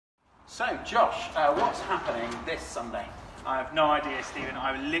So, Josh, what's happening this Sunday? I have no idea, Stephen.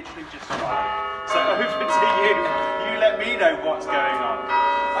 I literally just arrived. So over to you. You let me know what's going on.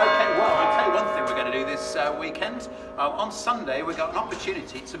 Okay, well, I'll tell you one thing we're going to do this weekend. On Sunday, we've got an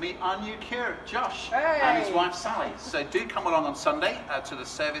opportunity to meet our new curate, Josh, and his wife, Sally. So do come along on Sunday to the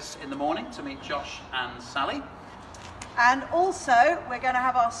service in the morning to meet Josh and Sally. And also, we're going to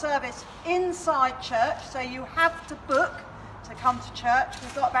have our service inside church, so you have to book to come to church.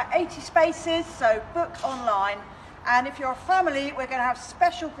 We've got about 80 spaces, so book online. And if you're a family, we're going to have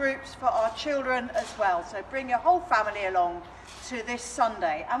special groups for our children as well. So bring your whole family along to this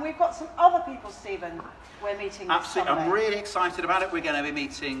Sunday. And we've got some other people, Stephen, we're meeting this Absolutely. Sunday. I'm really excited about it. We're going to be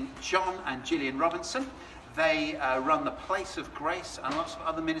meeting John and Gillian Robinson. They run the Place of Grace and lots of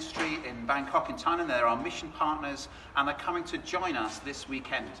other ministry in Bangkok in Thailand. They're our mission partners and they're coming to join us this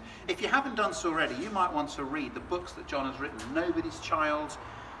weekend. If you haven't done so already, you might want to read the books that John has written, Nobody's Child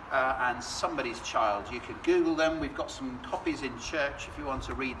and Somebody's Child. You could Google them. We've got some copies in church if you want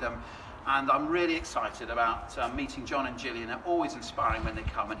to read them. And I'm really excited about meeting John and Gillian. They're always inspiring when they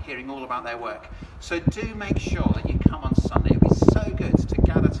come and hearing all about their work. So do make sure that you come on Sunday. It'll be so good to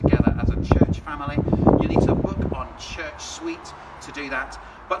gather together as a church family. You need to book on Church Suite to do that.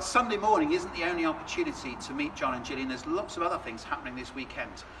 But Sunday morning isn't the only opportunity to meet John and Gillian. There's lots of other things happening this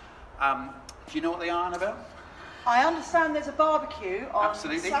weekend. Do you know what they are, Annabel? I understand there's a barbecue on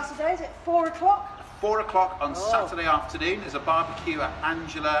Saturdays at 4 o'clock. 4 o'clock on Saturday afternoon. There's a barbecue at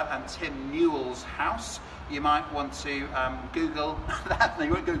Angela and Tim Newell's house. You might want to Google that. No,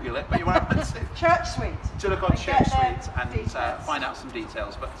 you won't Google it, but you might want to Church Suite. To look on Church Suite and find out some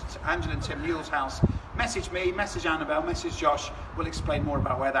details. But Angela and Tim Newell's house. Message me, message Annabel, message Josh. We'll explain more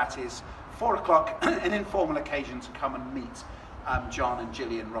about where that is. 4 o'clock, an informal occasion to come and meet John and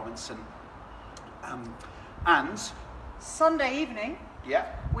Gillian Robinson. And Sunday evening, yeah,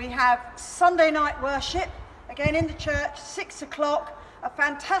 we have Sunday night worship, again in the church, 6 o'clock, a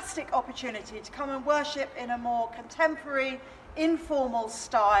fantastic opportunity to come and worship in a more contemporary, informal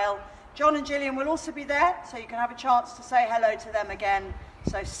style. John and Gillian will also be there, so you can have a chance to say hello to them again.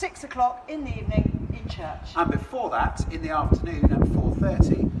 So 6 o'clock in the evening in church. And before that, in the afternoon at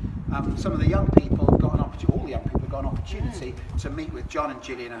 4:30, some of the young people have got an opportunity, all the young people have got an opportunity to meet with John and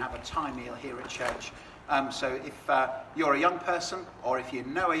Gillian and have a Thai meal here at church. So if you're a young person or if you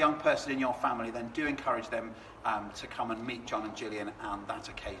know a young person in your family, then do encourage them to come and meet John and Gillian on that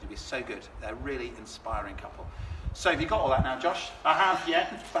occasion. It'll be so good. They're a really inspiring couple. So have you got all that now, Josh? I have, yeah.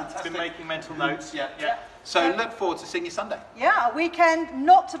 Fantastic. Been making mental notes. Yeah. So look forward to seeing you Sunday. Yeah, a weekend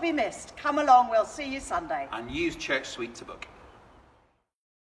not to be missed. Come along, we'll see you Sunday. And use Church Suite to book.